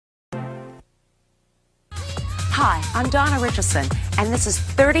Hi, I'm Donna Richardson, and this is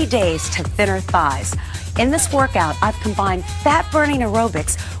 30 Days to Thinner Thighs. In this workout, I've combined fat-burning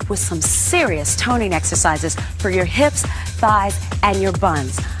aerobics with some serious toning exercises for your hips, thighs, and your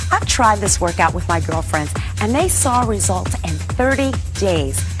buns. I've tried this workout with my girlfriends, and they saw results in 30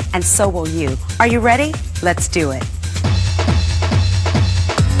 days, and so will you. Are you ready? Let's do it.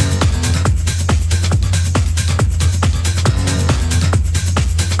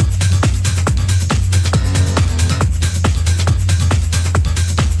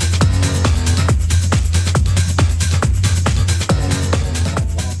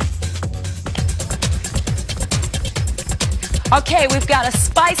 Okay, we've got a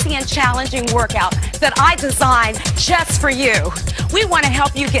spicy and challenging workout that I designed just for you. We want to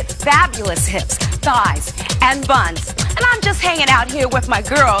help you get fabulous hips, thighs, and buns. And I'm just hanging out here with my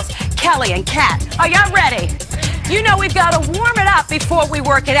girls, Kelly and Kat. Are y'all ready? You know we've got to warm it up before we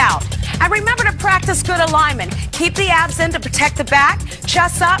work it out. And remember to practice good alignment. Keep the abs in to protect the back,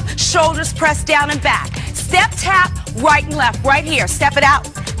 chest up, shoulders pressed down and back. Step, tap, right and left, right here. Step it out,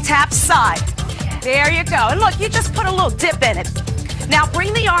 tap side. There you go. And look, you just put a little dip in it. Now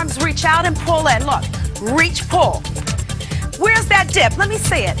bring the arms, reach out and pull in. Look, reach, pull. Where's that dip? Let me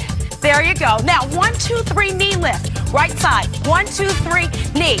see it. There you go. Now 1, 2, 3, knee lift. Right side. 1, 2, 3,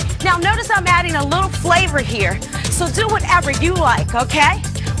 knee. Now notice I'm adding a little flavor here. So do whatever you like, okay?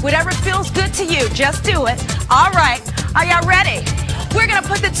 Whatever feels good to you, just do it. All right. Are y'all ready? We're going to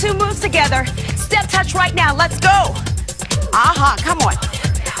put the two moves together. Step touch right now. Let's go. Come on.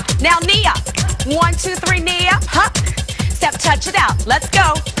 Now knee up. 1, 2, 3, knee up, hop, step, touch it out. Let's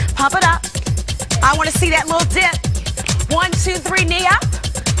go, pump it up. I want to see that little dip. 1, 2, 3, knee up.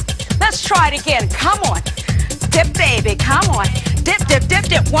 Let's try it again. Come on, dip, baby. Come on, dip, dip, dip,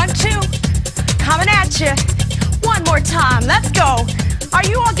 dip. 1, 2, coming at you. One more time. Let's go. Are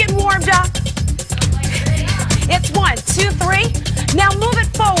you all getting warmed up? It's 1, 2, 3. Now move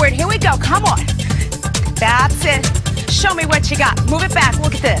it forward. Here we go. Come on. That's it. Show me what you got. Move it back.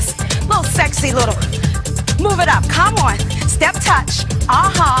 Look at this. Little sexy little. Move it up. Come on. Step touch.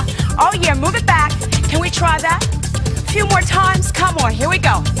 Oh yeah, move it back. Can we try that? A few more times. Come on. Here we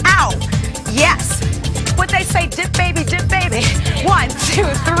go. Ow. Yes. What they say, dip baby, dip baby. 1, 2,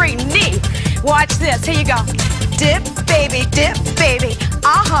 3, knee. Watch this. Here you go. Dip baby, dip baby.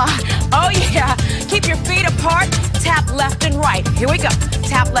 Oh yeah. Keep your feet apart. Tap left and right. Here we go.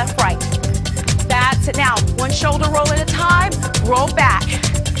 Tap left, right. That's it. Now, one shoulder roll at a time. Roll back.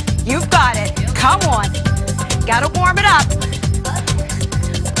 You've got it. Come on. Gotta warm it up.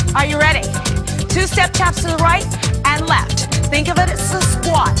 Are you ready? 2 step taps to the right and left. Think of it as a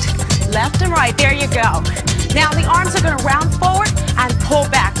squat. Left and right. There you go. Now the arms are gonna round forward and pull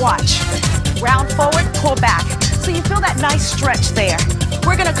back. Watch. Round forward, pull back. So you feel that nice stretch there.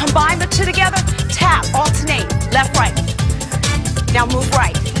 We're gonna combine the two together. Tap, alternate. Left, right. Now move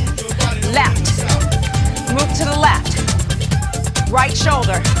right. Left. Move to the left. Right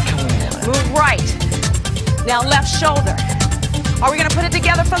shoulder. Move right. Now left shoulder. Are we going to put it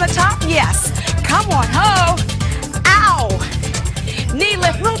together from the top? Yes. Come on. Ho. Ow. Knee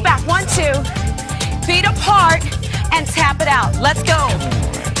lift. Move back. 1, 2. Feet apart and tap it out. Let's go.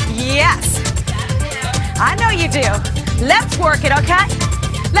 Yes. I know you do. Let's work it, okay?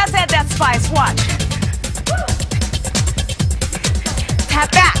 Let's add that spice. Watch.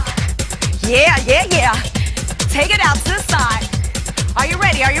 Tap back. Yeah, yeah, yeah. Take it out to the side. Are you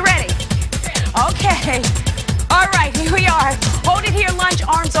ready? Are you ready? Okay. All right, here we are. Hold it here, lunge,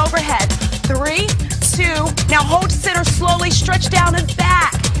 arms overhead. 3, 2. Now hold center slowly, stretch down and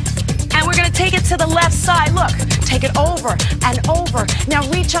back. And we're gonna take it to the left side. Look, take it over and over. Now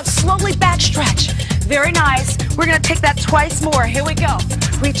reach up, slowly back stretch. Very nice. We're gonna take that twice more. Here we go.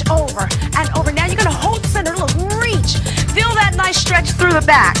 Reach over and over. Now you're gonna hold center, look, reach. Feel that nice stretch through the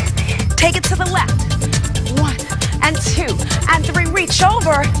back. Take it to the left. 1 and 2 and 3. Reach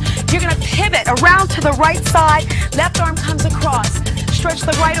over. You're going to pivot around to the right side. Left arm comes across. Stretch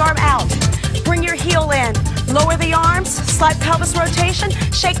the right arm out. Bring your heel in. Lower the arms. Slight pelvis rotation.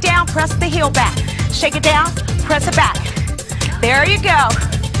 Shake down. Press the heel back. Shake it down. Press it back. There you go.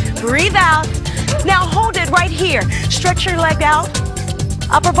 Breathe out. Now hold it right here. Stretch your leg out.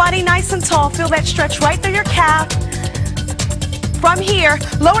 Upper body nice and tall. Feel that stretch right through your calf. From here,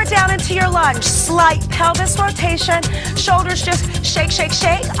 lower down into your lunge. Slight pelvis rotation. Shoulders just shake, shake,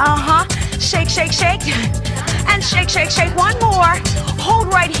 shake. Shake, shake, shake. And shake, shake, shake. One more.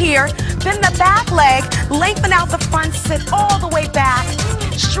 Hold right here. Bend the back leg. Lengthen out the front. Sit all the way back.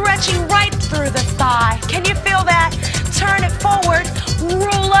 Stretching right through the thigh. Can you feel that? Turn it forward.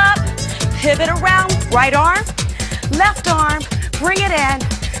 Roll up. Pivot around. Right arm. Left arm. Bring it in.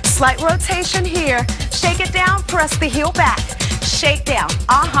 Slight rotation here. Shake it down, press the heel back. Shake down.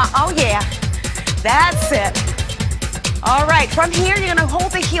 Oh yeah. That's it. All right, from here, you're gonna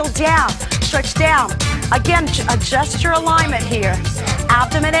hold the heel down. Stretch down. Again, adjust your alignment here.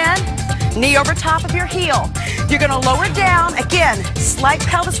 Abdomen in, knee over top of your heel. You're gonna lower down. Again, slight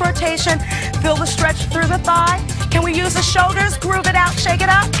pelvis rotation. Feel the stretch through the thigh. Can we use the shoulders? Groove it out, shake it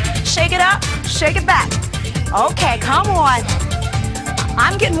up, shake it up, shake it back. Okay, come on.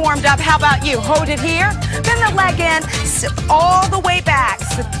 I'm getting warmed up. How about you? Hold it here. Bend the leg in. Sit all the way back.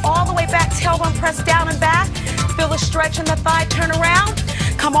 Sit all the way back. Tailbone press down and back. Feel the stretch in the thigh. Turn around.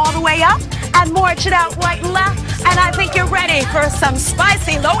 Come all the way up and march it out right and left. And I think you're ready for some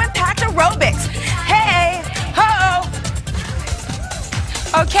spicy low-impact aerobics. Hey, ho.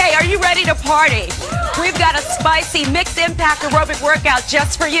 Okay, are you ready to party? We've got a spicy mixed impact aerobic workout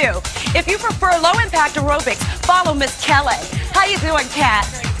just for you. If you prefer low-impact aerobics, follow Miss Kelly. How you doing, Kat?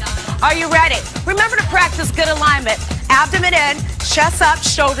 Are you ready? Remember to practice good alignment. Abdomen in, chest up,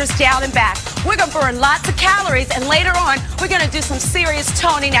 shoulders down and back. We're going to burn lots of calories, and later on, we're going to do some serious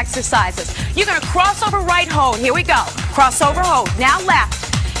toning exercises. You're going to cross over right hold. Here we go. Cross over hold. Now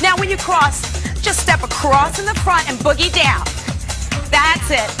left. Now when you cross, just step across in the front and boogie down. That's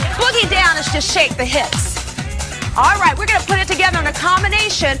it. Boogie down is just shake the hips. All right, we're going to put it together in a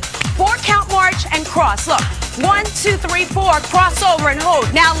combination. 4-count march and cross. Look, 1, 2, 3, 4. Cross over and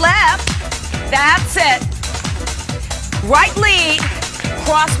hold. Now left. That's it. Right lead.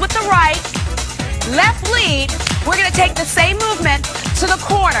 Cross with the right. Left lead. We're going to take the same movement to the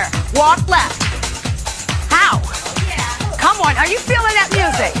corner. Walk left. How? Come on. Are you feeling that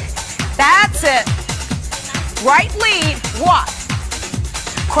music? That's it. Right lead. Walk.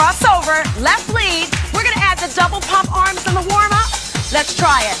 Cross over, left lead. We're going to add the double pump arms in the warm-up. Let's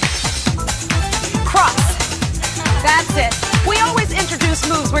try it. Cross. That's it. We always introduce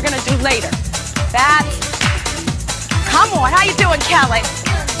moves we're going to do later. That's it. Come on. How you doing, Kelly?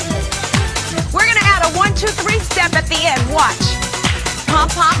 We're going to add a 1, 2, 3 step at the end. Watch.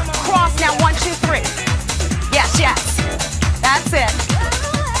 Pump, pump, cross. Now 1, 2, 3. Yes, yes. That's it.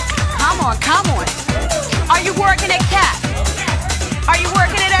 Come on, come on. Are you working it, Kat? Are you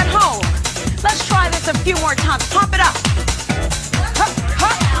working it at home? Let's try this a few more times. Pump it up. Hup,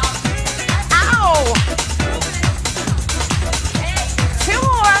 hup. Ow. 2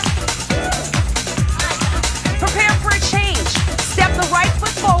 more. Prepare for a change. Step the right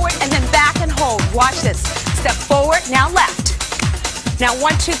foot forward and then back and hold. Watch this. Step forward, now left. Now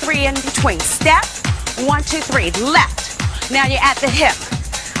 1, 2, 3 in between. Step, 1, 2, 3, left. Now you're at the hip.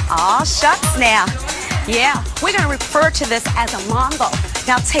 Aw, shucks now. Yeah, we're going to refer to this as a mambo.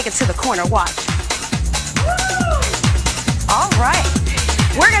 Now take it to the corner. Watch. All right.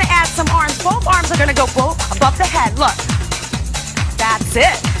 We're going to add some arms. Both arms are going to go above the head. Look. That's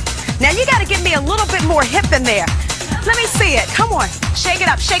it. Now you got to give me a little bit more hip in there. Let me see it. Come on. Shake it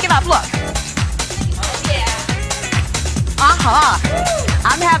up. Shake it up. Look.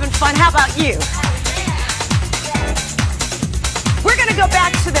 I'm having fun. How about you? We're going to go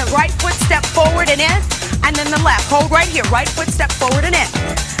back to the right foot, step forward and in, and then the left. Hold right here. Right foot, step forward and in.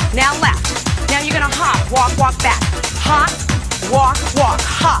 Now left. Now you're going to hop, walk, walk back. Hop, walk, walk,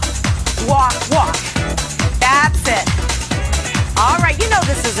 hop, walk, walk. That's it. All right, you know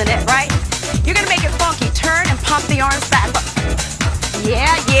this isn't it, right? You're going to make it funky. Turn and pump the arms back. Look.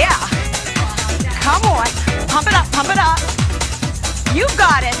 Yeah, yeah. Come on. Pump it up, pump it up. You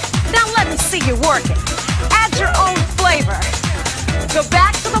got it. Now let me see you work it. Add your own flavor. Go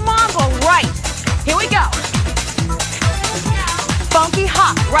back to the mambo, right. Here we go. Funky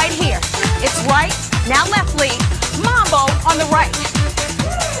hop, right here. It's right, now left lead. Mambo on the right.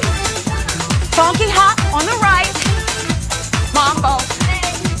 Funky hop on the right. Mambo.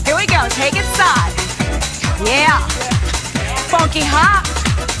 Here we go, take it side. Yeah. Funky hop.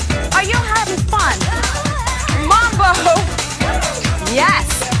 Are you having fun? Mambo. Yes.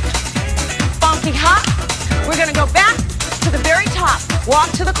 Funky hop. We're gonna go back to the very top.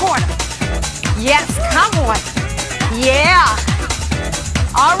 Walk to the corner. Yes, come on. Yeah.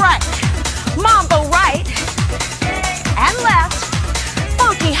 All right. Mambo right and left.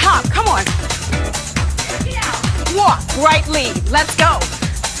 Funky hop. Come on. Walk, right lead. Let's go.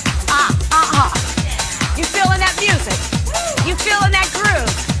 You feeling that music? You feeling that groove?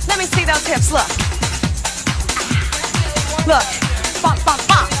 Let me see those hips. Look. Look. Bump, bump,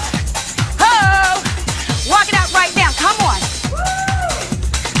 bump. Ho! Walk it out right now. Come on.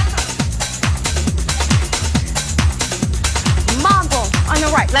 Mambo on the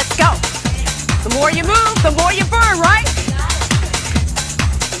right. Let's go. The more you move, the more you burn, right?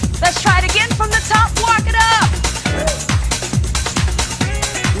 Let's try it again from the top. Walk it up.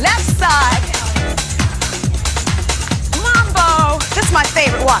 Left is my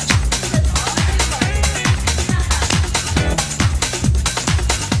favorite. Watch.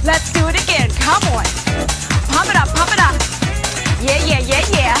 Let's do it again. Come on. Pump it up, pump it up. Yeah, yeah, yeah,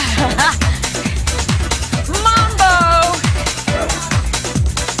 yeah. Mambo.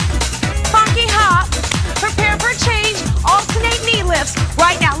 Funky hop. Prepare for a change. Alternate knee lifts.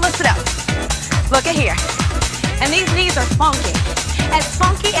 Right now, lift it up. Look at here. And these knees are funky. As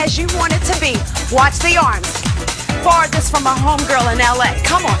funky as you want it to be. Watch the arms. Farthest from a homegirl in LA.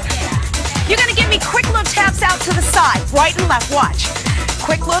 Come on. You're going to give me quick little taps out to the side. Right and left. Watch.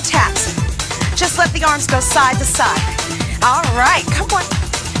 Quick little taps. Just let the arms go side to side. All right. Come on.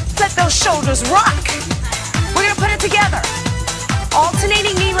 Let those shoulders rock. We're going to put it together.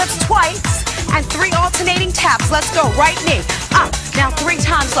 Alternating knee lifts twice and 3 alternating taps. Let's go. Right knee up. Now 3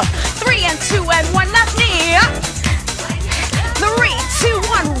 times. Look. 3 and 2 and 1. Left knee up. 3, 2,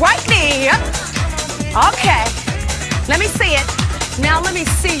 1. Right knee up. Okay. Let me see it. Now let me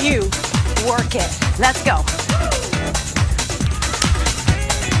see you work it. Let's go.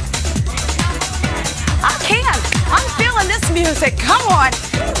 I can. I'm feeling this music. Come on.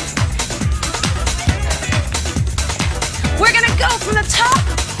 We're going to go from the top.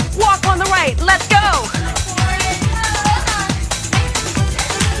 Walk on the right. Let's go.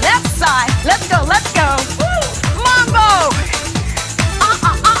 Left side. Let's go. Let's go. Mambo.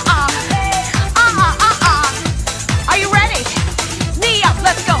 Are you ready? Knee up.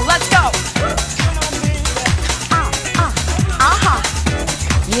 Let's go. Let's go.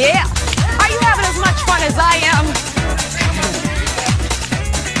 Yeah. Are you having as much fun as I am?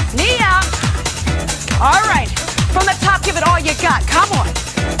 Knee up. All right. From the top, give it all you got. Come on.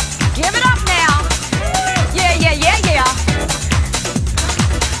 Give it up now. Yeah, yeah, yeah, yeah.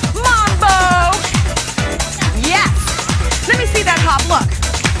 Mambo. Yes. Let me see that hop. Look.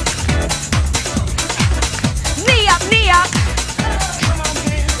 Knee up, knee up.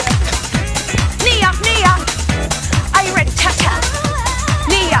 Knee up, knee up. Are you ready? Tap, tap.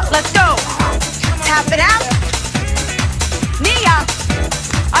 Knee up. Let's go. Tap it out. Knee up.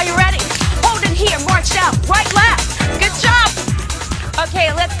 Are you ready? Hold it here. March out. Right, left. Good job.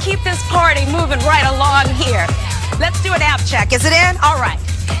 Okay, let's keep this party moving right along here. Let's do an ab check. Is it in? All right.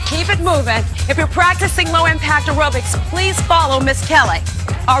 Keep it moving. If you're practicing low-impact aerobics, please follow Miss Kelly.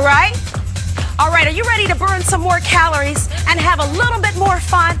 All right? All right, are you ready to burn some more calories and have a little bit more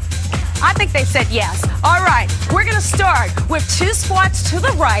fun? I think they said yes. All right, we're going to start with 2 squats to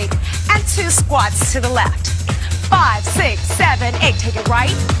the right and 2 squats to the left. 5, 6, 7, 8. Take it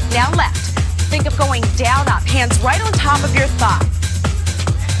right, now left. Think of going down, up. Hands right on top of your thigh.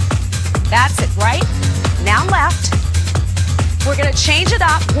 That's it, right? Now left. We're going to change it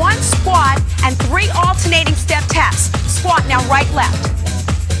up. 1 squat and 3 alternating step taps. Squat, now right, left.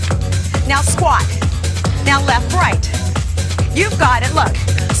 Now squat. Now left, right. You've got it. Look.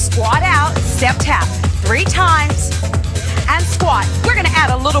 Squat out, step tap. 3 times. And squat. We're going to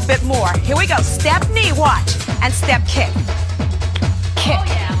add a little bit more. Here we go. Step knee, watch. And step kick. Kick. Oh,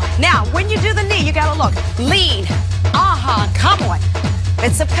 yeah. Now, when you do the knee, you got to look. Lean. Come on.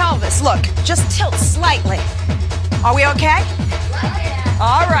 It's the pelvis. Look. Just tilt slightly. Are we okay? Yeah.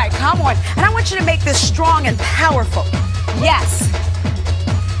 All right. Come on. And I want you to make this strong and powerful. Yes.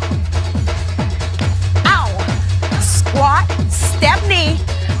 Squat, step knee,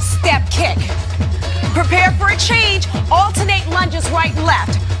 step kick. Prepare for a change. Alternate lunges right and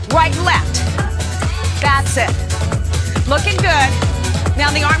left. Right and left. That's it. Looking good.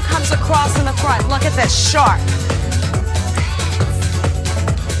 Now the arm comes across in the front. Look at this. Sharp.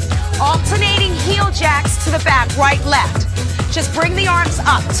 Alternating heel jacks to the back. Right, left. Just bring the arms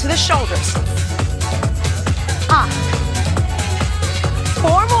up to the shoulders.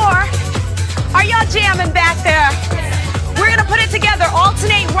 4 more. Are y'all jamming back there? We're going to put it together.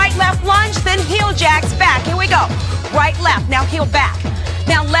 Alternate right, left lunge, then heel jacks back. Here we go. Right, left. Now heel back.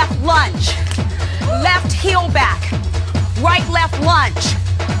 Now left lunge. Left heel back. Right, left lunge.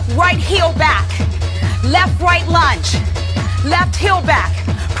 Right heel back. Left, right lunge. Left heel back.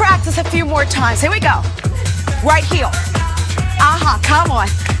 Practice a few more times. Here we go. Right heel. Come on.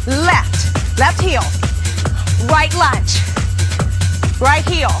 Left. Left heel. Right lunge. Right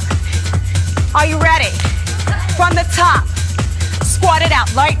heel. Are you ready? From the top. Squat it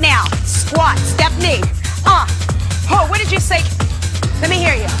out right now. Squat. Step knee. What did you say? Let me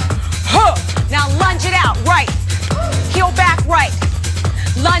hear you. Now lunge it out. Right. Heel back right.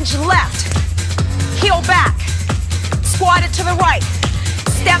 Lunge left. Heel back. Squat it to the right.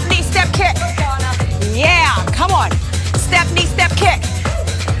 Step knee, step kick. Yeah, come on. Step knee, step kick.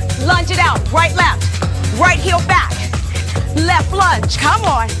 Lunge it out. Right, left. Right heel back. Left lunge. Come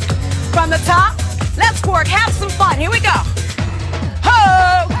on. From the top, let's work. Have some fun. Here we go.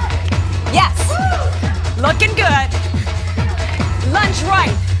 Yes. Looking good. Lunge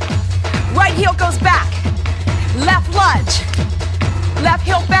right. Right heel goes back. Left lunge. Left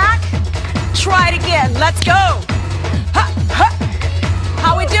heel back. Try it again. Let's go. Ha, ha.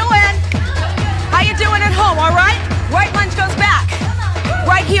 How we doing? How you doing at home, all right? Right lunge goes back.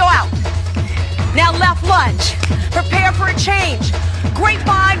 Right heel out. Now left lunge. Prepare for a change.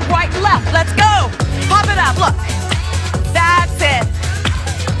 Grapevine, right, left. Let's go. Pop it up, look. That's it.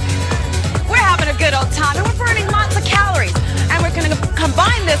 We're having a good old time and we're burning lots of calories. And we're gonna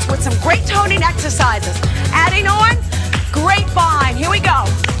combine this with some great toning exercises. Adding on, grapevine. Here we go.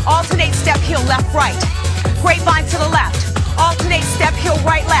 Alternate step, heel, left, right. Grapevine to the left. Alternate step, heel,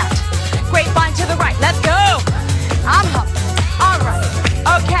 right, left. Grapevine to the right. Let's go. I'm humped. All right.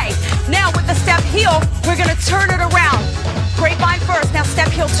 Okay. Now with the step heel, we're gonna turn it around. Grapevine first. Now step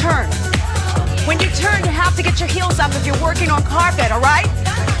heel turn. When you turn, you have to get your heels up if you're working on carpet. All right?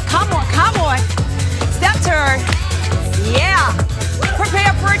 Come on, come on. Step turn. Yeah.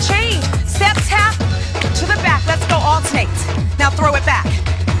 Prepare for a change. Step tap to the back. Let's go. Alternate. Now throw it back.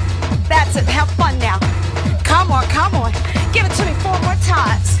 That's it. Have fun now. Come on, come on. Give it to me 4 more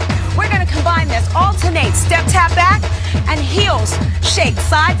times. We're going to combine this. Alternate. Step tap back and heels shake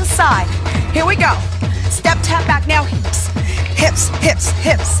side to side. Here we go. Step tap back. Now hips. Hips, hips,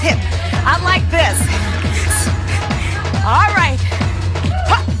 hips, hip. I like this. All right.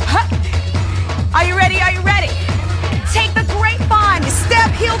 Ha, ha. Are you ready? Are you ready? Take the grapevine. Step,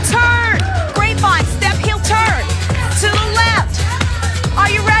 heel, turn. Grapevine, step, heel, turn. To the left. Are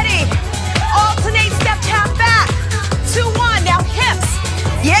you ready? Alternate, step, tap back. 2, 1. Now hips.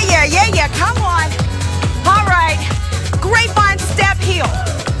 Yeah, yeah, yeah, yeah. Come on. All right. Grapevine, step, heel.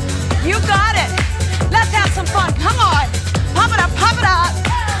 You got it. Let's have some fun. Come on. Pump it up, pump it up.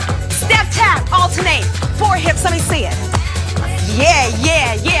 Step, tap, alternate. 4 hips. Let me see it. Yeah,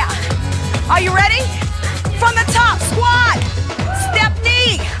 yeah, yeah. Are you ready? From the top, squat. Step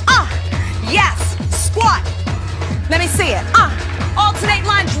knee. Yes. Squat. Let me see it. Alternate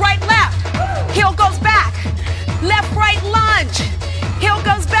lunge, right, left. Heel goes back. Left, right lunge. Heel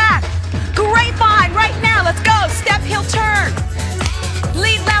goes back. Grapevine right now. Let's go. Step, heel, turn.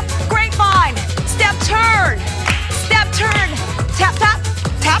 Lead left, grapevine. Step, turn. Step, turn. Tap, tap,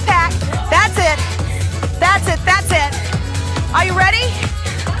 tap back. That's it. That's it. That's it. Are you ready?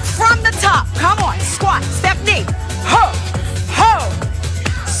 From the top. Come on. Squat. Step knee. Ho. Ho.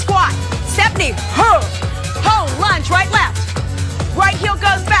 Squat. Step knee. Ho. Ho. Lunge. Right, left. Right heel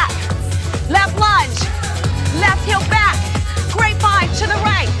goes back. Left lunge. Left heel back. Grapevine to the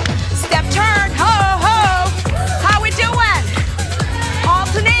right. Step turn. Ho. Ho. How we doing?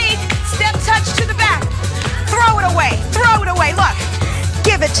 Alternate. Step touch to the back. Throw it away. Throw it away. Look.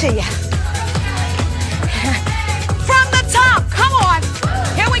 Give it to you. From the top. Come on.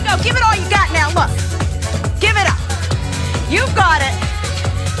 Here we go. Give it all you got now. Look. Give it up. You've got it.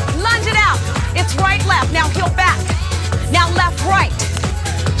 Lunge it out. It's right, left. Now heel back. Now left, right.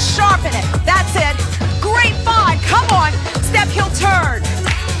 Sharpen it. That's it. Grapevine. Come on. Step, heel, turn.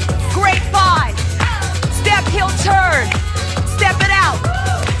 Grapevine. Step, heel, turn. Step it out.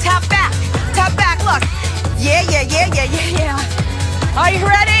 Tap back. Tap back. Look. Yeah, yeah, yeah, yeah, yeah, yeah. Are you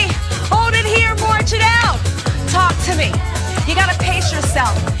ready? Hold it here. March it out. Talk to me. You got to pace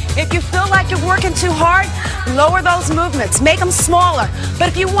yourself. If you feel like you're working too hard, lower those movements. Make them smaller. But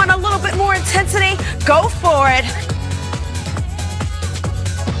if you want a little bit more intensity, go for it.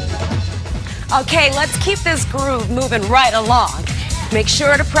 Okay, let's keep this groove moving right along. Make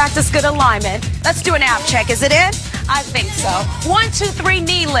sure to practice good alignment. Let's do an ab check. Is it in? I think so. 1, 2, 3,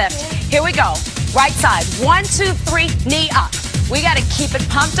 knee lift. Here we go. Right side. 1, 2, 3, knee up. We got to keep it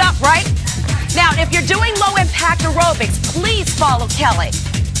pumped up, right? Now, if you're doing low-impact aerobics, please follow Kelly.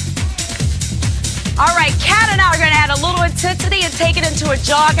 All right, Kat and I are going to add a little intensity and take it into a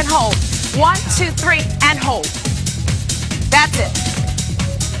jog and hold. 1, 2, 3, and hold. That's it.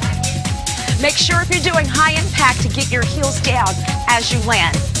 Make sure if you're doing high impact to get your heels down as you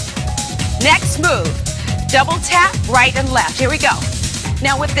land. Next move, double tap, right and left. Here we go.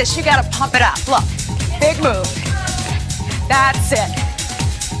 Now with this, you got to pump it up. Look, big move. That's it.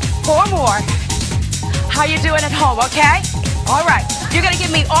 4 more. How you doing at home, okay? All right, you're gonna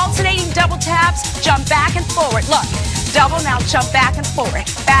give me alternating double taps, jump back and forward. Look, double, now jump back and forward.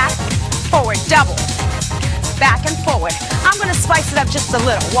 Back, forward, double. Back and forward. I'm gonna spice it up just a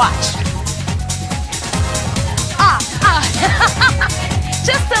little, watch.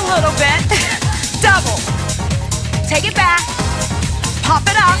 Just a little bit. Double. Take it back. Pop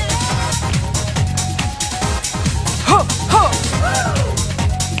it up. Hook, hook.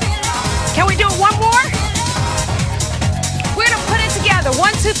 Can we do it one more? We're gonna put it together.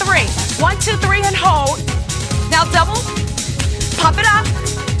 1, 2, 3. 1, 2, 3, and hold. Now double. Pump it up.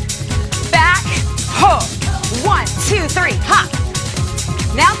 Back. Hold. 1, 2, 3. Hop.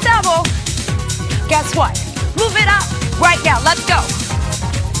 Now double. Guess what? Move it up. Right now. Let's go.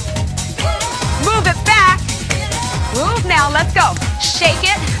 Move it back. Move now. Let's go. Shake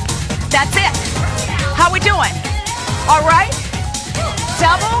it. That's it. How we doing? All right.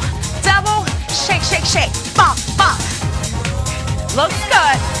 Double, double, shake, shake, shake. Bump, bump. Looks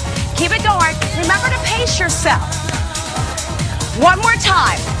good. Keep it going. Remember to pace yourself. One more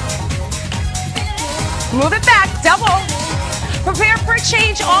time. Move it back. Double. Prepare for a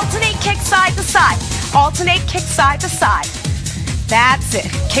change. Alternate kick side to side. Alternate kick side to side. That's it.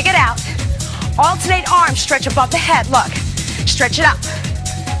 Kick it out. Alternate arms. Stretch above the head. Look. Stretch it up.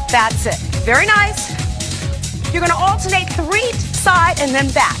 That's it. Very nice. You're going to alternate 3 side and then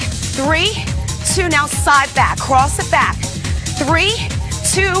back. 3, 2, now side back. Cross it back. 3,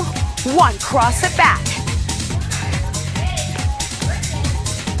 2, 1. Cross it back.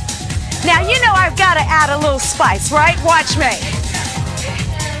 Now, you know I've got to add a little spice, right? Watch me.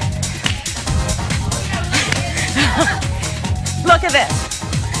 Look at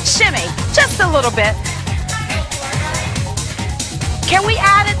this. Shimmy, just a little bit. Can we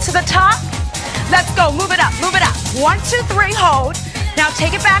add it to the top? Let's go. Move it up. Move it up. 1, 2, 3. Hold. Now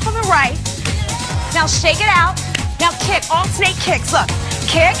take it back on the right. Now shake it out. Now kick. Alternate kicks. Look.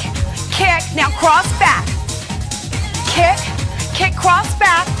 Kick. Kick. Now cross back. Kick. Kick. Cross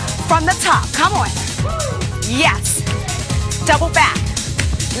back from the top. Come on. Yes. Double back.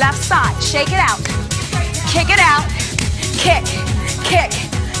 Left side. Shake it out. Kick it out. Kick. Kick.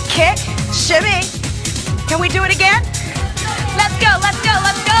 Kick. Shimmy. Can we do it again? Let's go. Let's go.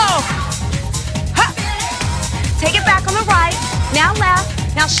 Let's go. Take it back on the right. Now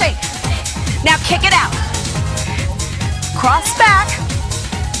left. Now shake. Now kick it out. Cross back.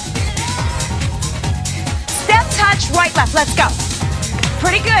 Step touch, right, left. Let's go.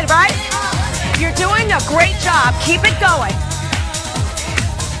 Pretty good, right? You're doing a great job. Keep it going.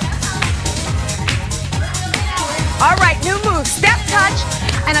 All right, new move. Step touch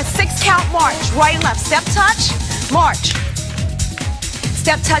and a 6 count march. Right and left. Step touch, march.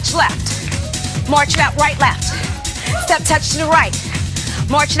 Step touch left. March it out right, left. Step touch to the right.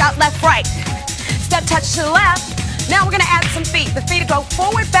 March it out left, right. Step touch to the left. Now we're going to add some feet. The feet go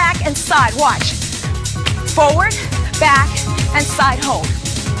forward, back, and side. Watch. Forward, back, and side hold.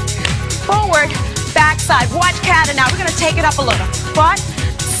 Forward, back, side. Watch Kata now. We're going to take it up a little. Front,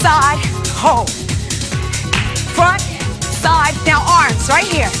 side, hold. Front, side. Now arms right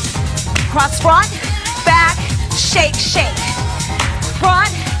here. Cross front, back, shake, shake.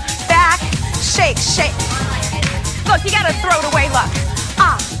 Front, back, shake, shake. Look, you gotta throw it away, look.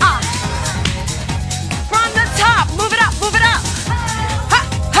 From the top, move it up, move it up. Ha,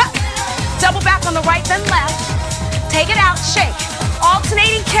 ha. Double back on the right, then left. Take it out, shake.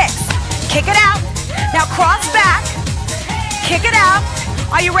 Alternating kicks. Kick it out. Now cross back. Kick it out.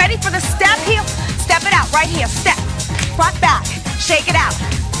 Are you ready for the step heel? Step it out, right here, step. Front, back, shake it out.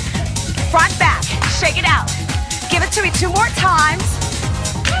 Front, back, shake it out. Give it to me 2 more times.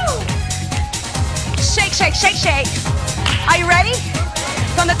 Shake, shake, shake, shake. Are you ready?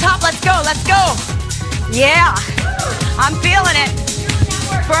 From the top, let's go, let's go. Yeah, I'm feeling it.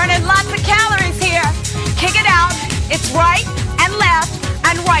 Burning lots of calories here. Kick it out. It's right and left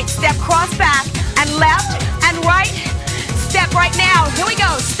and right. Step cross back and left and right. Step right now. Here we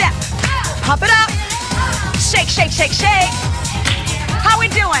go. Step. Pump it up. Shake, shake, shake, shake. How we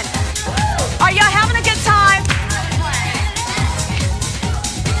doing? Are y'all having a good time?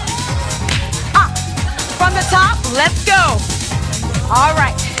 From the top, let's go. All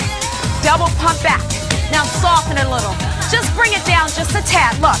right. Double pump back. Now soften it a little. Just bring it down just a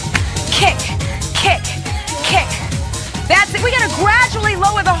tad. Look. Kick, kick, kick. That's it. We got to gradually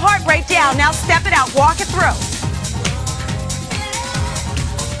lower the heart rate down. Now step it out. Walk it through.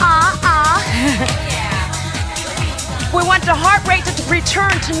 We want the heart rate to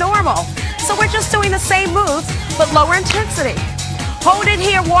return to normal. So we're just doing the same moves, but lower intensity. Hold it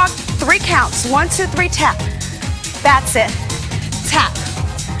here. Walk 3 counts. 1, 2, 3, tap. That's it. Tap.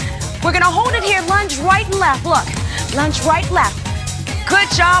 We're going to hold it here. Lunge right and left. Look. Lunge right, left. Good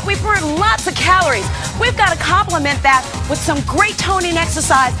job. We burned lots of calories. We've got to complement that with some great toning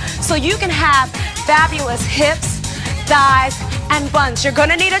exercise so you can have fabulous hips, thighs, and buns. You're going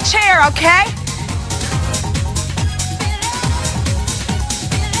to need a chair, okay?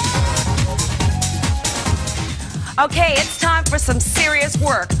 Okay, it's time for some serious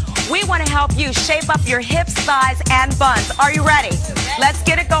work. We want to help you shape up your hips, thighs, and buns. Are you ready? Let's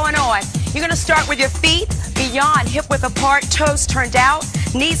get it going on. You're going to start with your feet beyond, hip width apart, toes turned out,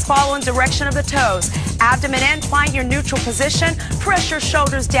 knees follow in direction of the toes. Abdomen in, find your neutral position, press your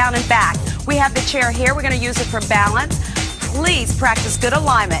shoulders down and back. We have the chair here. We're going to use it for balance. Please practice good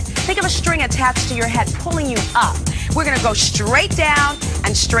alignment. Think of a string attached to your head pulling you up. We're going to go straight down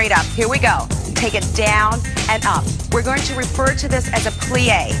and straight up. Here we go. Take it down and up. We're going to refer to this as a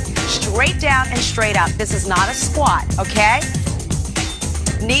plie. Straight down and straight up. This is not a squat, okay?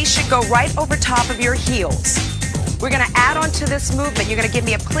 Knees should go right over top of your heels. We're going to add on to this movement. You're going to give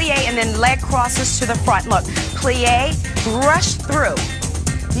me a plie and then leg crosses to the front. Look, plie, brush through.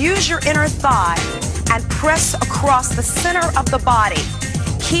 Use your inner thigh and press across the center of the body,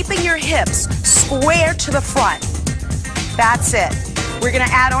 keeping your hips square to the front. That's it. We're going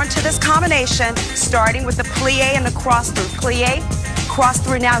to add on to this combination, starting with the plie and the cross through. Plie, cross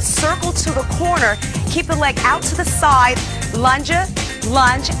through. Now circle to the corner. Keep the leg out to the side. Lunge,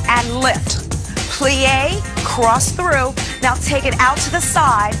 lunge, and lift. Plie, cross through. Now take it out to the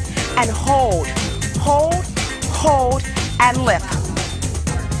side and hold, hold, hold, and lift.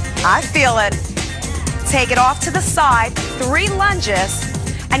 I feel it. Take it off to the side, 3 lunges,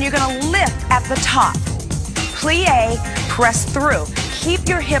 and you're going to lift at the top. Plie, press through. Keep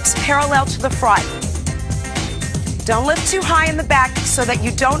your hips parallel to the front. Don't lift too high in the back so that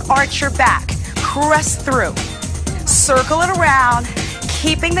you don't arch your back. Press through. Circle it around,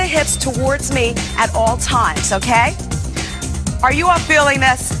 keeping the hips towards me at all times, okay? Are you all feeling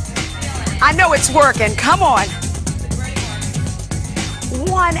this? I know it's working. Come on.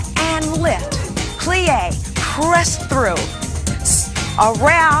 1 and lift. Plie, press through.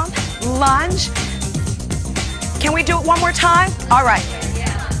 Around, lunge. Can we do it one more time? All right.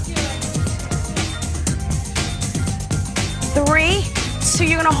 3, 2,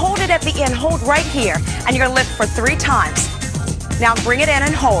 you're gonna hold it at the end. Hold right here, and you're gonna lift for 3 times. Now bring it in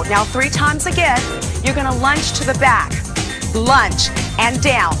and hold. Now 3 times again. You're gonna lunge to the back. Lunge and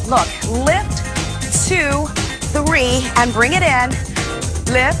down. Look, lift, 2, 3, and bring it in.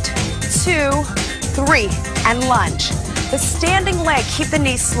 Lift, 2, 3, and lunge. The standing leg, keep the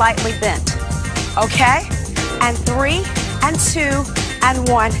knees slightly bent. Okay? And 3, and 2, and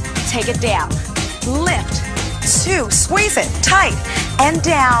 1, take it down. Lift, 2, squeeze it tight, and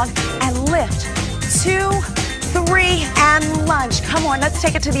down, and lift. 2, 3, and lunge. Come on, let's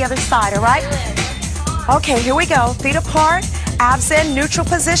take it to the other side, all right? Okay, here we go. Feet apart, abs in, neutral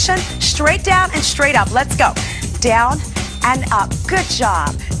position, straight down and straight up. Let's go. Down and up. Good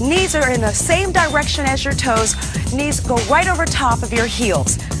job. Knees are in the same direction as your toes. Knees go right over top of your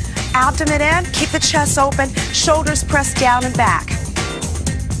heels. Abdomen in, keep the chest open, shoulders pressed down and back.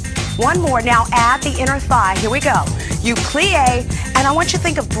 One more. Now add the inner thigh. Here we go. You plie, and I want you to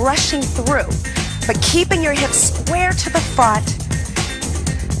think of brushing through, but keeping your hips square to the front.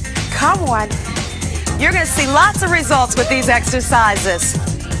 Come on. You're going to see lots of results with these exercises.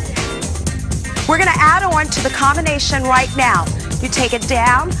 We're going to add on to the combination right now. You take it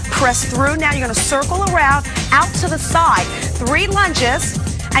down, press through. Now you're going to circle around, out to the side. 3 lunges,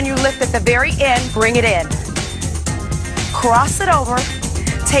 and you lift at the very end. Bring it in. Cross it over.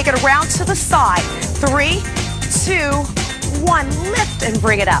 Take it around to the side. 3, 2, 1. Lift and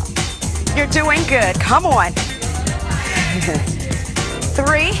bring it up. You're doing good. Come on.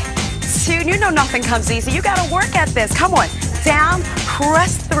 3, 2. You know nothing comes easy. You got to work at this. Come on. Down,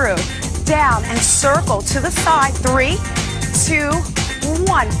 press through. Down and circle to the side. 3, 2,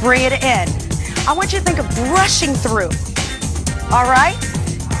 1. Bring it in. I want you to think of brushing through. All right?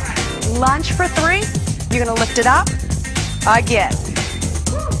 Lunge for 3. You're going to lift it up. Again.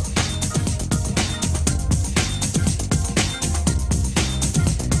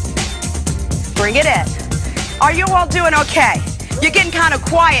 Bring it in. Are you all doing okay? You're getting kind of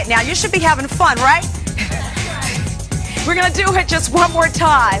quiet now. You should be having fun, right? We're going to do it just one more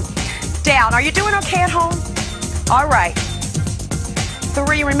time. Down. Are you doing okay at home? All right.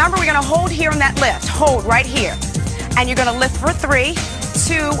 3. Remember, we're going to hold here in that lift. Hold right here. And you're going to lift for 3,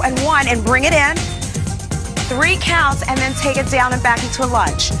 2, and 1, and bring it in. 3 counts, and then take it down and back into a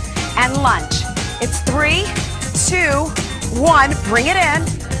lunge. And lunge. It's 3, 2, 1. Bring it in.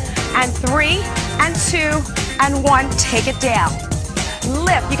 And 3, and 2, and 1. Take it down.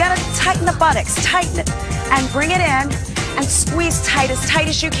 Lift. You got to tighten the buttocks. Tighten it. And bring it in. And squeeze tight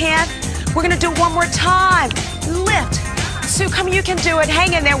as you can. We're going to do it one more time. Lift. Sue, come, you can do it.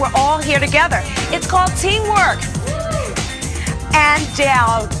 Hang in there. We're all here together. It's called teamwork. And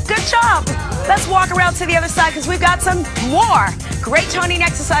down. Good job. Let's walk around to the other side because we've got some more great toning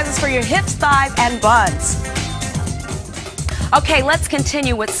exercises for your hips, thighs, and buns. Okay, let's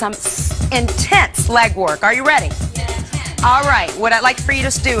continue with some intense leg work. Are you ready? All right, what I'd like for you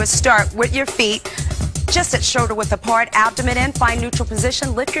to do is start with your feet just at shoulder width apart, abdomen in, find neutral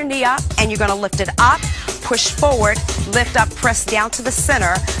position, lift your knee up, and you're going to lift it up, push forward, lift up, press down to the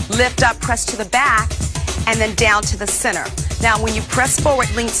center, lift up, press to the back, and then down to the center. Now, when you press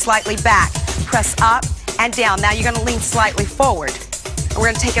forward, lean slightly back, press up and down. Now, you're going to lean slightly forward. And we're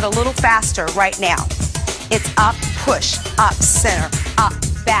going to take it a little faster right now. It's up, push, up, center, up,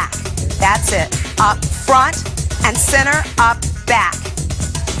 back. That's it. Up, front, and center, up, back.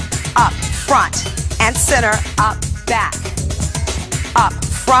 Up, front, and center, up, back. Up,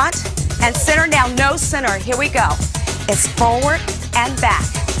 front, and center. Now, no center. Here we go. It's forward and back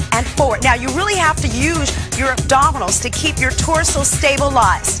and forward. Now, you really have to use your abdominals to keep your torso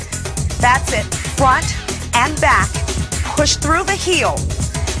stabilized. That's it. Front and back. Push through the heel.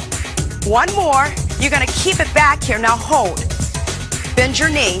 One more. You're going to keep it back here. Now, hold. Bend your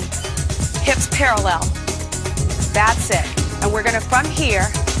knee. Hips parallel. That's it. And we're going to, from here,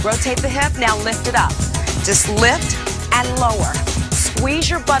 rotate the hip. Now lift it up. Just lift and lower. Squeeze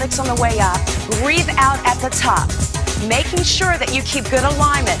your buttocks on the way up. Breathe out at the top. Making sure that you keep good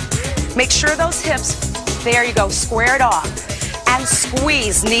alignment. Make sure those hips, there you go, square it off. And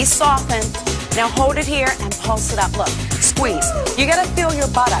squeeze. Knees soften. Now hold it here and pulse it up. Look, squeeze. You got to feel your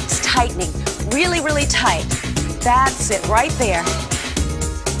buttocks tightening. Really, really tight. That's it, right there.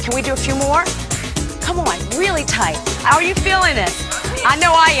 Can we do a few more? Come on, really tight. How are you feeling it? I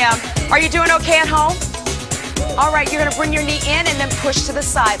know I am. Are you doing okay at home? All right, you're gonna bring your knee in and then push to the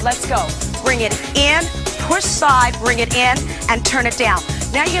side. Let's go. Bring it in, push side, bring it in, and turn it down.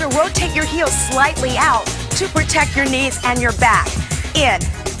 Now you're gonna rotate your heels slightly out to protect your knees and your back. In,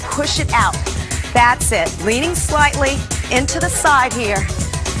 push it out. That's it. Leaning slightly into the side here.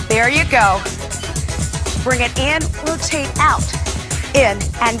 There you go. Bring it in, rotate out, in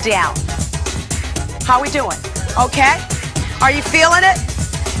and down. How are we doing? Okay? Are you feeling it?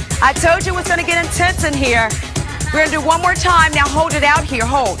 I told you it was going to get intense in here. We're going to do one more time. Now hold it out here.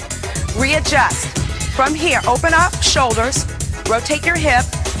 Hold. Readjust. From here, open up, shoulders. Rotate your hip.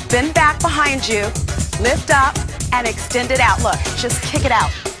 Bend back behind you. Lift up and extend it out. Look, just kick it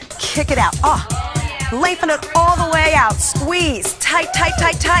out. Kick it out. Oh, lengthen it all the way out. Squeeze. Tight, tight,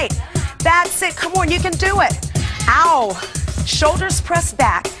 tight, tight. That's it. Come on, you can do it. Ow. Shoulders press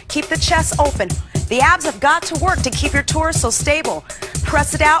back. Keep the chest open. The abs have got to work to keep your torso stable.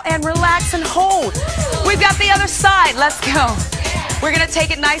 Press it out and relax and hold. We've got the other side. Let's go. We're going to take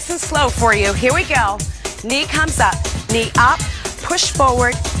it nice and slow for you. Here we go. Knee comes up. Knee up. Push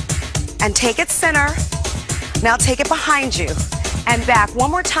forward. And take it center. Now take it behind you. And back.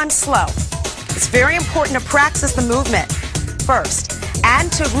 One more time slow. It's very important to practice the movement first.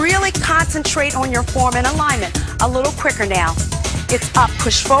 And to really concentrate on your form and alignment. A little quicker now. It's up.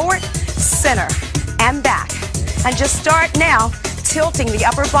 Push forward. Center. And back. And just start now tilting the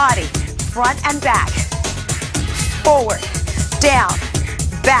upper body, front and back, forward, down,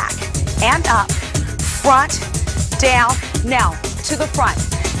 back, and up, front, down, now to the front.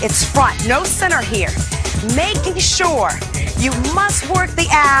 It's front, no center here. Making sure you must work the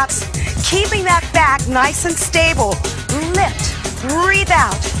abs, keeping that back nice and stable. Lift, breathe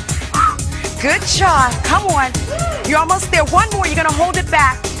out. Good job, come on. You're almost there. One more, you're gonna hold it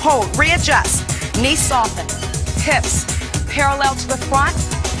back, hold, readjust. Knees soften, hips parallel to the front.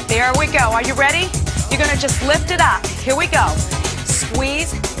 There we go. Are you ready? You're going to just lift it up. Here we go.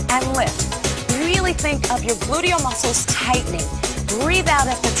 Squeeze and lift. Really think of your gluteal muscles tightening. Breathe out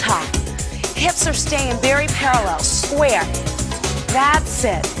at the top. Hips are staying very parallel, square. That's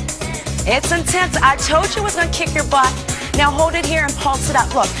it. It's intense. I told you it was going to kick your butt. Now hold it here and pulse it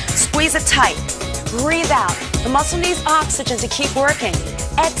up. Look, squeeze it tight. Breathe out. The muscle needs oxygen to keep working.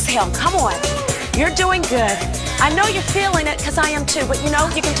 Exhale. Come on. You're doing good. I know you're feeling it because I am too, but you know,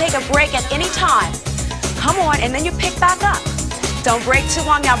 you can take a break at any time. Come on, and then you pick back up. Don't break too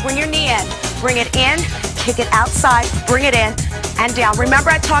long. Now bring your knee in. Bring it in, kick it outside, bring it in, and down. Remember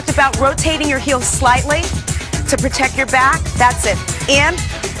I talked about rotating your heels slightly to protect your back? That's it. In,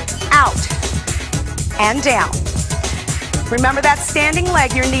 out, and down. Remember that standing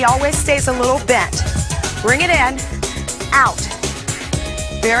leg, your knee always stays a little bent. Bring it in, out.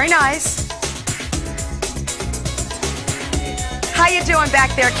 Very nice. How you doing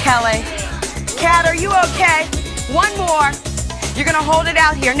back there, Kelly? Kat, are you okay? One more. You're gonna hold it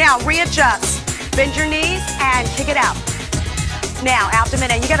out here. Now, readjust. Bend your knees and kick it out. Now,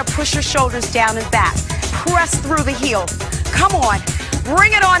 abdomen in. You gotta push your shoulders down and back. Press through the heel. Come on.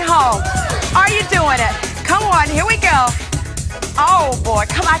 Bring it on home. Are you doing it? Come on, here we go. Oh boy,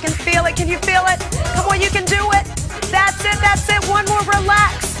 come on, I can feel it. Can you feel it? Come on, you can do it. That's it, that's it. One more,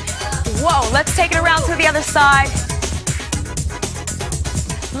 relax. Whoa, let's take it around to the other side.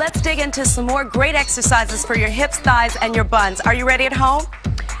 let's dig into some more great exercises for your hips, thighs, and your buns. Are you ready at home?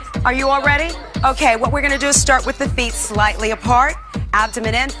 Are you all ready? Okay, what we're going to do is start with the feet slightly apart,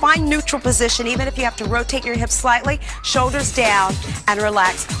 abdomen in, find neutral position, even if you have to rotate your hips slightly, shoulders down, and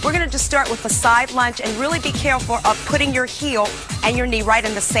relax. We're going to just start with a side lunge and really be careful of putting your heel and your knee right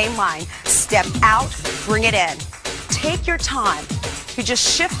in the same line. Step out, bring it in. Take your time. You just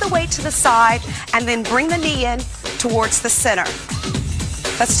shift the weight to the side and then bring the knee in towards the center.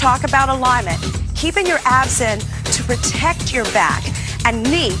 Let's talk about alignment. Keeping your abs in to protect your back, and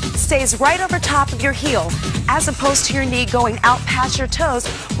knee stays right over top of your heel as opposed to your knee going out past your toes,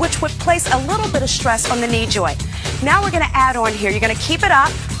 which would place a little bit of stress on the knee joint. Now we're going to add on here. You're going to keep it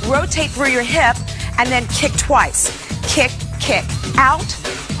up, rotate through your hip, and then kick twice. Kick, kick, out,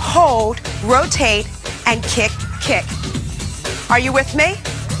 hold, rotate, and kick, kick. Are you with me?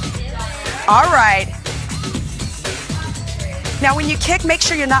 All right. Now when you kick, make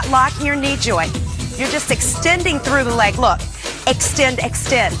sure you're not locking your knee joint. You're just extending through the leg. Look, extend,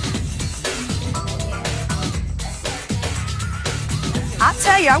 extend. I'll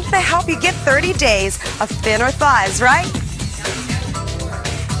tell you, I'm going to help you get 30 days of thinner thighs, right?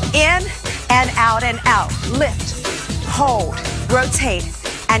 In and out and out. Lift, hold, rotate,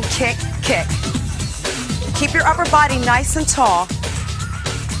 and kick, kick. Keep your upper body nice and tall.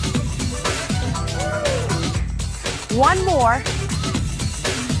 One more.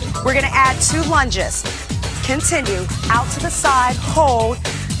 We're going to add 2 lunges. Continue. Out to the side, hold,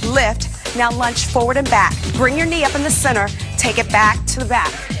 lift. Now lunge forward and back. Bring your knee up in the center. Take it back to the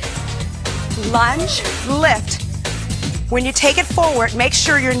back. Lunge, lift. When you take it forward, make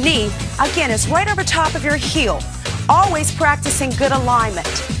sure your knee, again, is right over top of your heel. Always practicing good alignment.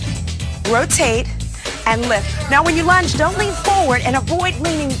 Rotate and lift. Now when you lunge, don't lean forward and avoid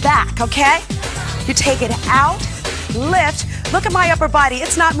leaning back, okay? You take it out, lift. Look at my upper body.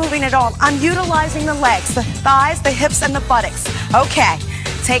 It's not moving at all. I'm utilizing the legs, the thighs, the hips, and the buttocks. Okay,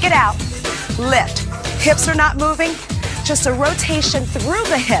 take it out, lift. Hips are not moving, just a rotation through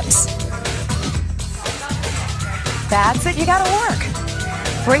the hips. That's it, you gotta work.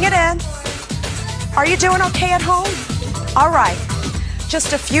 Bring it in. Are you doing okay at home? All right,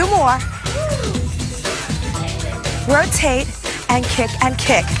 just a few more. Rotate and kick and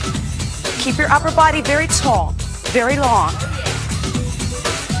kick. Keep your upper body very tall, very long.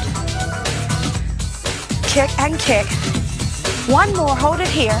 Kick and kick. One more, hold it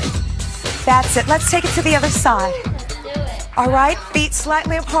here. That's it, let's take it to the other side. All right, feet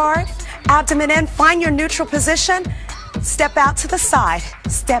slightly apart, abdomen in, find your neutral position. Step out to the side,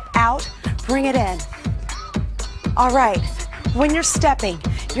 step out, bring it in. All right, when you're stepping,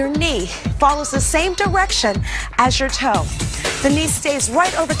 your knee follows the same direction as your toe. The knee stays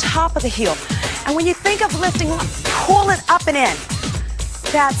right over top of the heel. And when you think of lifting, pull it up and in.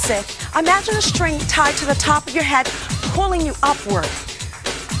 That's it. Imagine a string tied to the top of your head, pulling you upward.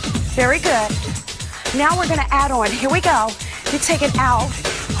 Very good. Now we're going to add on. Here we go. You take it out,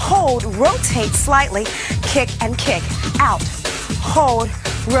 hold, rotate slightly, kick and kick. Out, hold,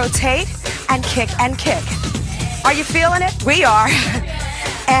 rotate, and kick and kick. Are you feeling it? We are.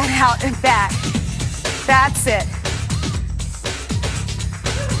 And out and back. That's it.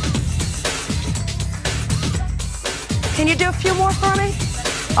 Can you do a few more for me?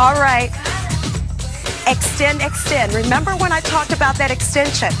 All right. Extend, extend. Remember when I talked about that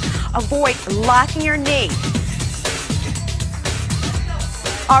extension? Avoid locking your knee.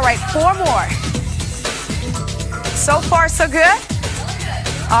 All right, 4 more. So far, so good?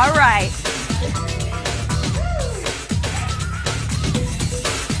 All right.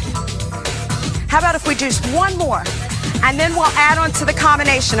 How about if we do just one more, and then we'll add on to the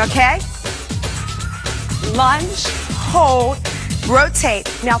combination, okay? Lunge, hold, rotate.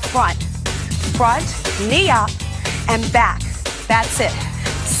 Now front, knee up, and back. That's it.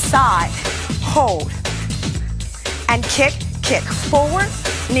 Side, hold, and kick, kick. Forward,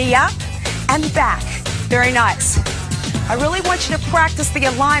 knee up, and back. Very nice. I really want you to practice the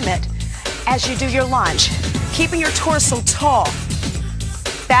alignment as you do your lunge, keeping your torso tall.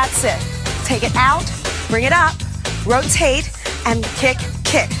 That's it. Take it out, bring it up, rotate, and kick,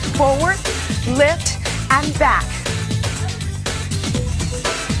 kick. Forward, lift, and back.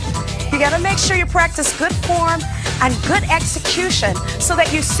 You gotta make sure you practice good form and good execution so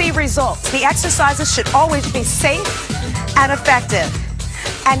that you see results. The exercises should always be safe and effective.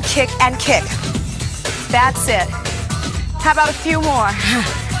 And kick and kick. That's it. How about a few more?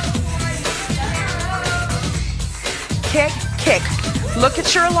 Kick, kick. Look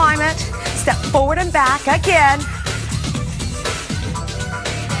at your alignment. Step forward and back again.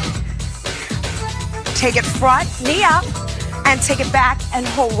 Take it front, knee up, and take it back and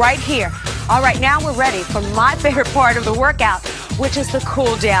hold right here. All right, now we're ready for my favorite part of the workout, which is the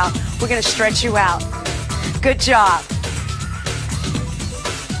cool down. We're gonna stretch you out. Good job.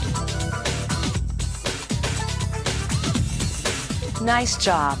 Nice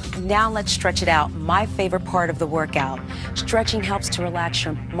job. Now let's stretch it out. My favorite part of the workout. Stretching helps to relax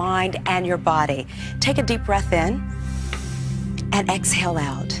your mind and your body. Take a deep breath in and exhale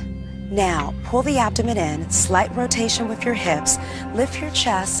out. Now, pull the abdomen in, slight rotation with your hips, lift your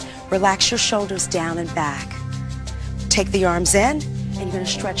chest, relax your shoulders down and back. Take the arms in, and you're going to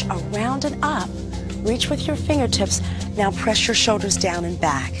stretch around and up. Reach with your fingertips. Now press your shoulders down and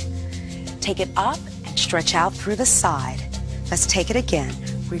back. Take it up and stretch out through the side. Let's take it again.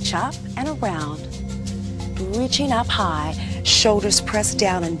 Reach up and around. Reaching up high, shoulders pressed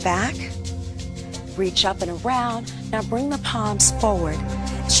down and back. Reach up and around. Now bring the palms forward.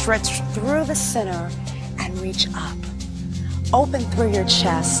 Stretch through the center and reach up. Open through your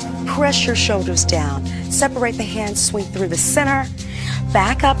chest. Press your shoulders down. Separate the hands, swing through the center.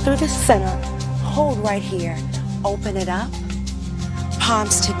 Back up through the center. Hold right here. Open it up.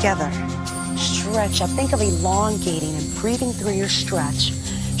 Palms together. Stretch up. Think of elongating and breathing through your stretch.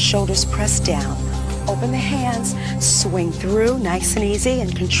 Shoulders pressed down. Open the hands. Swing through. Nice and easy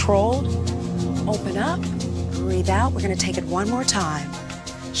and controlled. Open up. Breathe out. We're going to take it one more time.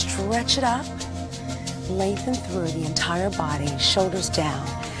 Stretch it up. Lengthen through the entire body. Shoulders down.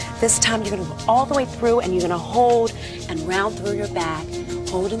 This time you're going to go all the way through and you're going to hold and round through your back.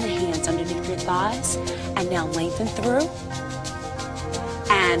 Hold in the hands underneath your thighs. And now lengthen through.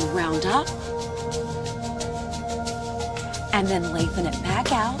 And round up. And then lengthen it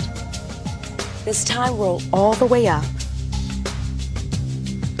back out. This time roll all the way up.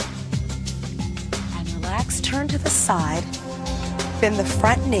 And relax. Turn to the side. Bend the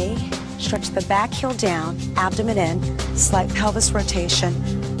front knee, stretch the back heel down, abdomen in, slight pelvis rotation,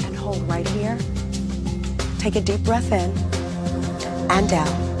 and hold right here. Take a deep breath in and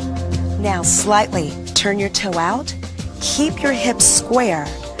out. Now slightly turn your toe out, keep your hips square,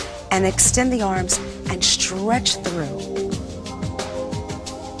 and extend the arms and stretch through.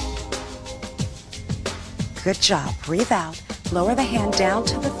 Good job. Breathe out. Lower the hand down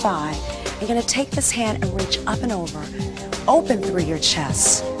to the thigh. You're going to take this hand and reach up and over. Open through your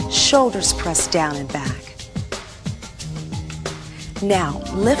chest, shoulders pressed down and back. Now,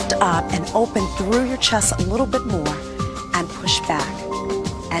 lift up and open through your chest a little bit more and push back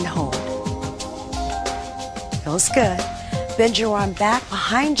and hold. Feels good. Bend your arm back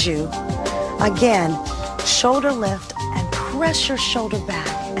behind you. Again, shoulder lift and press your shoulder back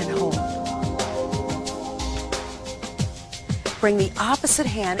and hold. Bring the opposite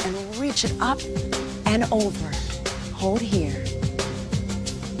hand and reach it up and over. Hold here.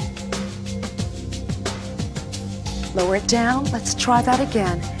 Lower it down. Let's try that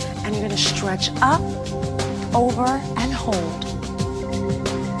again. And you're going to stretch up, over, and hold.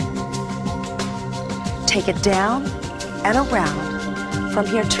 Take it down and around. From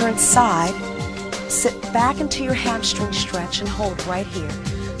here, turn side. Sit back into your hamstring stretch and hold right here.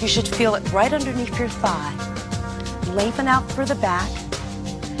 You should feel it right underneath your thigh. Lengthen out through the back.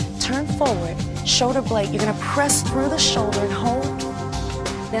 Turn forward. Shoulder blade, you're going to press through the shoulder and hold.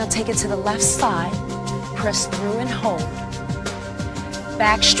 Now take it to the left side. Press through and hold.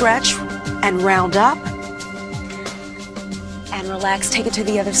 Back stretch and round up. And relax. Take it to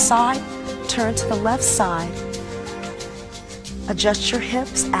the other side. Turn to the left side. Adjust your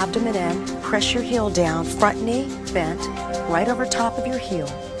hips, abdomen in. Press your heel down. Front knee bent right over top of your heel.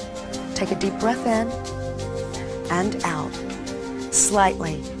 Take a deep breath in and out.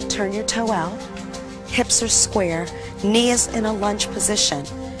 Slightly turn your toe out. Hips are square, knee is in a lunge position.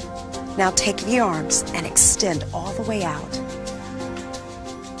 Now take the arms and extend all the way out.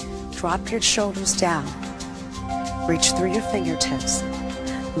 Drop your shoulders down. Reach through your fingertips.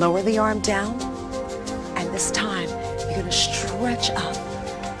 Lower the arm down. And this time, you're going to stretch up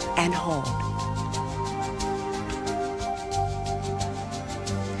and hold.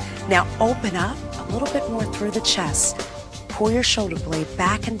 Now open up a little bit more through the chest. Pull your shoulder blade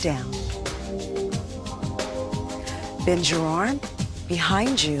back and down. Bend your arm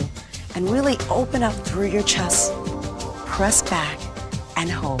behind you and really open up through your chest. Press back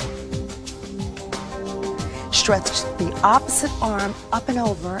and hold. Stretch the opposite arm up and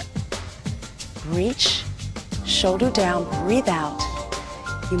over. Reach, shoulder down, breathe out.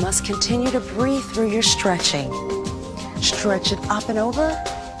 You must continue to breathe through your stretching. Stretch it up and over.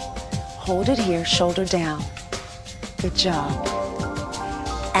 Hold it here, shoulder down. Good job.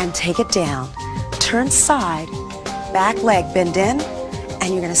 And take it down. Turn side. Back leg bend in,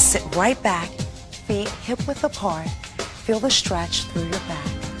 and you're going to sit right back, feet hip width apart, Feel the stretch through your back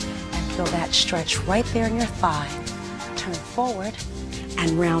and feel that stretch right there in your thigh. Turn forward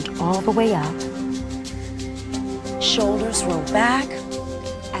and round all the way up. Shoulders roll back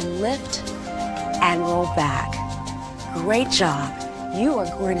and lift and roll back. Great job. You are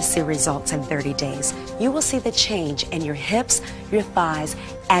going to see results in 30 days. You will see the change in your hips, your thighs,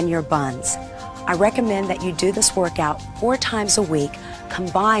 and your buns. I recommend that you do this workout 4 times a week,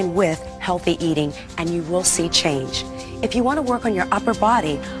 combined with healthy eating, and you will see change. If you want to work on your upper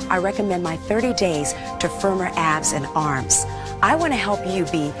body, I recommend my 30 days to firmer abs and arms. I want to help you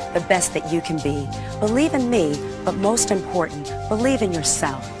be the best that you can be. Believe in me, but most important, believe in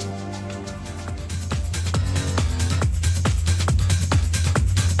yourself.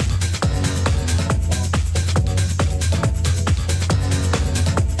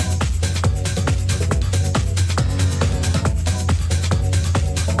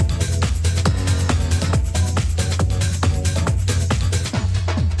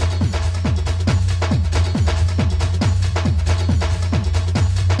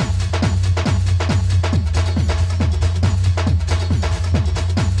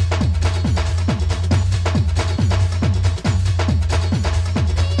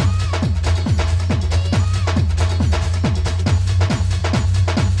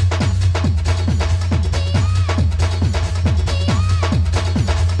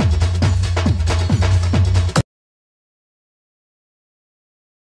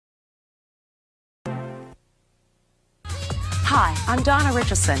 Hi, I'm Donna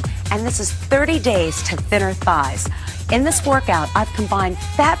Richardson, and this is 30 days to thinner thighs. In this workout, I've combined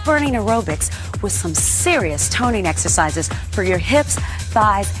fat-burning aerobics with some serious toning exercises for your hips,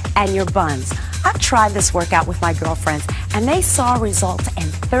 thighs, and your buns. I've tried this workout with my girlfriends, and they saw results in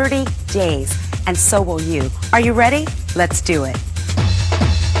 30 days, and so will you. Are you ready? Let's do it.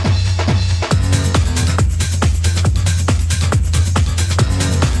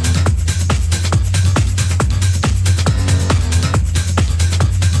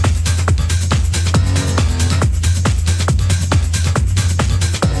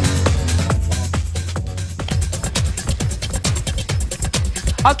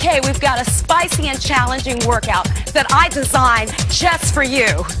 Okay, we've got a spicy and challenging workout that I designed just for you.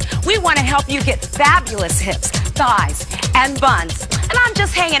 We want to help you get fabulous hips, thighs, and buns. And I'm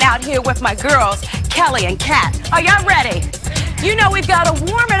just hanging out here with my girls, Kelly and Kat. Are y'all ready? You know we've got to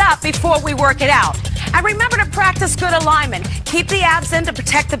warm it up before we work it out. And remember to practice good alignment. Keep the abs in to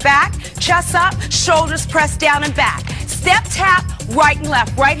protect the back, chest up, shoulders pressed down and back. Step, tap, right and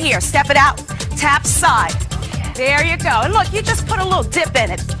left, right here. Step it out, tap side. There you go. And look, you just put a little dip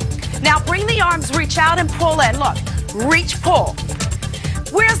in it. Now bring the arms, reach out and pull in. Look, reach, pull.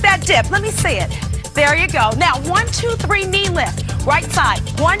 Where's that dip? Let me see it. There you go. Now 1, 2, 3, knee lift. Right side.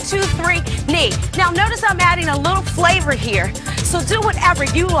 1, 2, 3, knee. Now notice I'm adding a little flavor here. So do whatever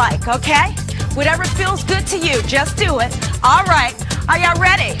you like, okay? Whatever feels good to you, just do it. All right. Are y'all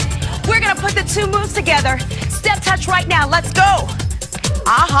ready? We're going to put the 2 moves together. Step touch right now. Let's go.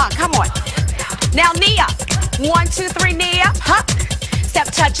 Come on. Now knee up. 1, 2, 3, knee up, hop. Step,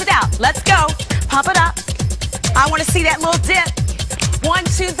 touch it out. Let's go. Pump it up. I want to see that little dip. 1,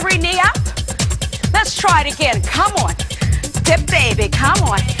 2, 3, knee up. Let's try it again. Come on. Dip, baby. Come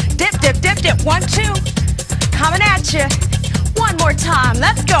on. Dip, dip, dip, dip. 1, 2. Coming at you. One more time.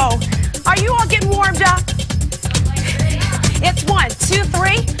 Let's go. Are you all getting warmed up? It's 1, 2,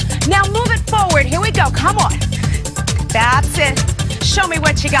 3. Now move it forward. Here we go. Come on. That's it. Show me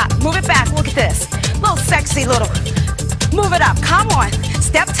what you got. Move it back. Look at this. Little sexy little. Move it up. Come on.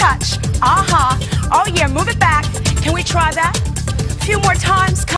 Step touch. Oh yeah, move it back. Can we try that? A few more times.